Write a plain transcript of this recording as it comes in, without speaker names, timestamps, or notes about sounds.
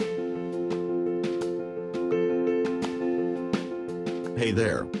Hey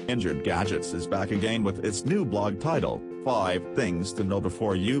there, Injured Gadgets is back again with its new blog title, 5 Things to Know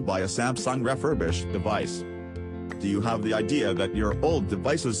Before You Buy a Samsung Refurbished Device. Do you have the idea that your old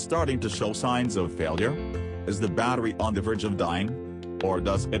device is starting to show signs of failure? Is the battery on the verge of dying? Or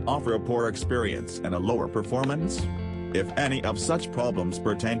does it offer a poor experience and a lower performance? If any of such problems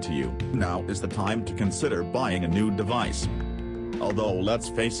pertain to you, now is the time to consider buying a new device. Although let's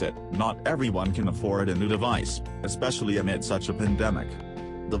face it, not everyone can afford a new device, especially amid such a pandemic.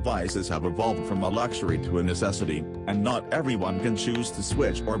 Devices have evolved from a luxury to a necessity, and not everyone can choose to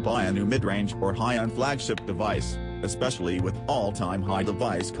switch or buy a new mid-range or high-end flagship device, especially with all-time high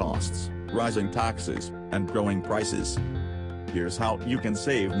device costs, rising taxes, and growing prices. Here's how you can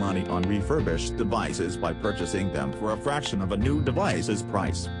save money on refurbished devices by purchasing them for a fraction of a new device's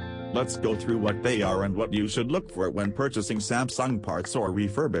price. Let's go through what they are and what you should look for when purchasing Samsung parts or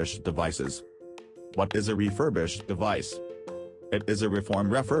refurbished devices. What is a refurbished device? It is a reform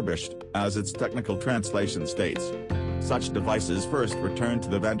refurbished, as its technical translation states. Such devices first return to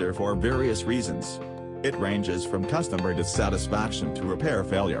the vendor for various reasons. It ranges from customer dissatisfaction to repair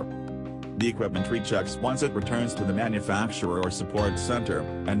failure. The equipment rechecks once it returns to the manufacturer or support center,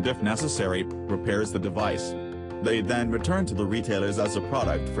 and if necessary, repairs the device. They then return to the retailers as a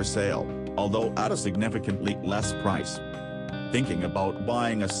product for sale, although at a significantly less price. Thinking about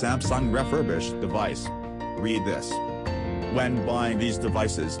buying a Samsung refurbished device? Read this. When buying these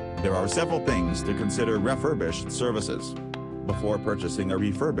devices, there are several things to consider: refurbished services. Before purchasing a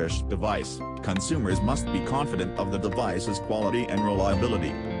refurbished device, consumers must be confident of the device's quality and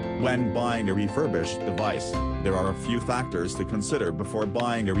reliability. When buying a refurbished device, there are a few factors to consider before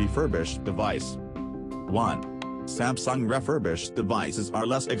buying a refurbished device. 1. Samsung refurbished devices are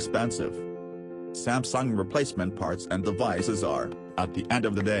less expensive. Samsung replacement parts and devices are, at the end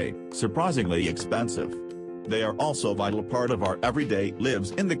of the day, surprisingly expensive. They are also a vital part of our everyday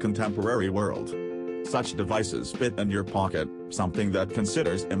lives in the contemporary world. Such devices fit in your pocket, something that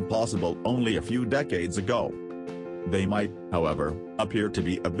considers impossible only a few decades ago. They might, however, appear to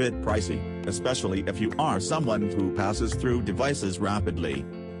be a bit pricey, especially if you are someone who passes through devices rapidly.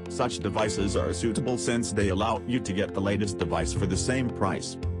 Such devices are suitable since they allow you to get the latest device for the same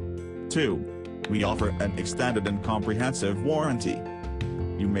price. 2. We offer an extended and comprehensive warranty.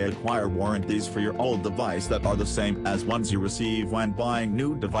 You may acquire warranties for your old device that are the same as ones you receive when buying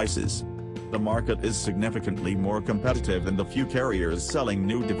new devices. The market is significantly more competitive than the few carriers selling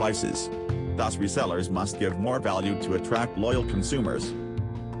new devices. Thus resellers must give more value to attract loyal consumers.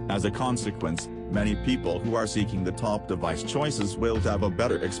 As a consequence, many people who are seeking the top device choices will have a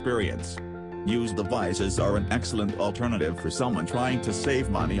better experience. Used devices are an excellent alternative for someone trying to save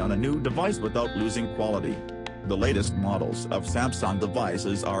money on a new device without losing quality. The latest models of Samsung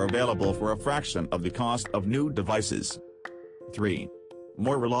devices are available for a fraction of the cost of new devices. 3.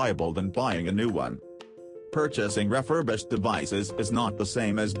 More reliable than buying a new one. Purchasing refurbished devices is not the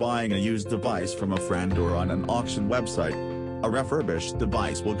same as buying a used device from a friend or on an auction website. A refurbished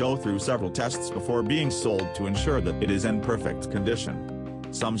device will go through several tests before being sold to ensure that it is in perfect condition.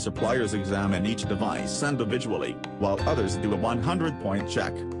 Some suppliers examine each device individually, while others do a 100-point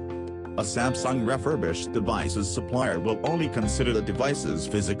check. A Samsung refurbished device's supplier will only consider the device's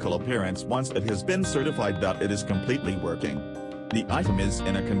physical appearance once it has been certified that it is completely working. The item is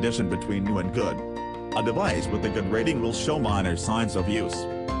in a condition between new and good. A device with a good rating will show minor signs of use.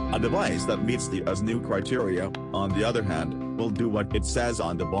 A device that meets the as new criteria, on the other hand, will do what it says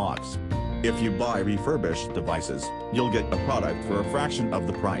on the box. If you buy refurbished devices, you'll get a product for a fraction of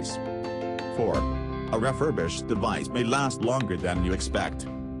the price. 4. A refurbished device may last longer than you expect.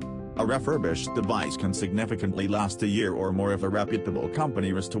 A refurbished device can significantly last a year or more if a reputable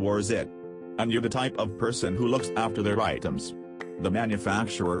company restores it. And you're the type of person who looks after their items. The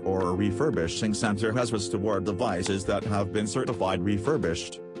manufacturer or a refurbishing center has restored devices that have been certified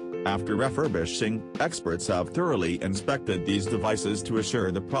refurbished. After refurbishing, experts have thoroughly inspected these devices to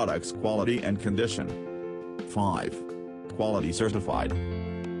assure the product's quality and condition. 5. Quality certified.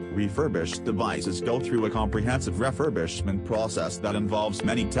 Refurbished devices go through a comprehensive refurbishment process that involves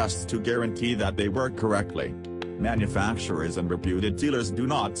many tests to guarantee that they work correctly. Manufacturers and reputed dealers do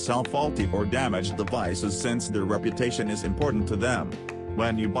not sell faulty or damaged devices since their reputation is important to them.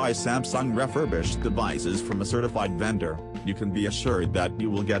 When you buy Samsung refurbished devices from a certified vendor, you can be assured that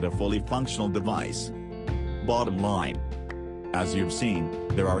you will get a fully functional device. Bottom line. As you've seen,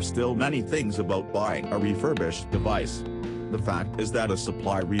 there are still many things about buying a refurbished device. The fact is that a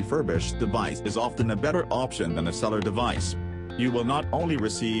supplier refurbished device is often a better option than a seller device. You will not only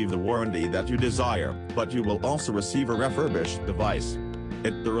receive the warranty that you desire, but you will also receive a refurbished device.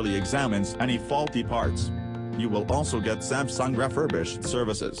 It thoroughly examines any faulty parts. You will also get Samsung refurbished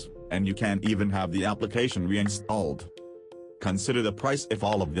services, and you can even have the application reinstalled. Consider the price if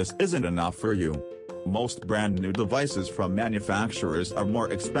all of this isn't enough for you. Most brand new devices from manufacturers are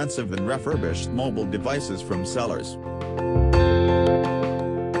more expensive than refurbished mobile devices from sellers.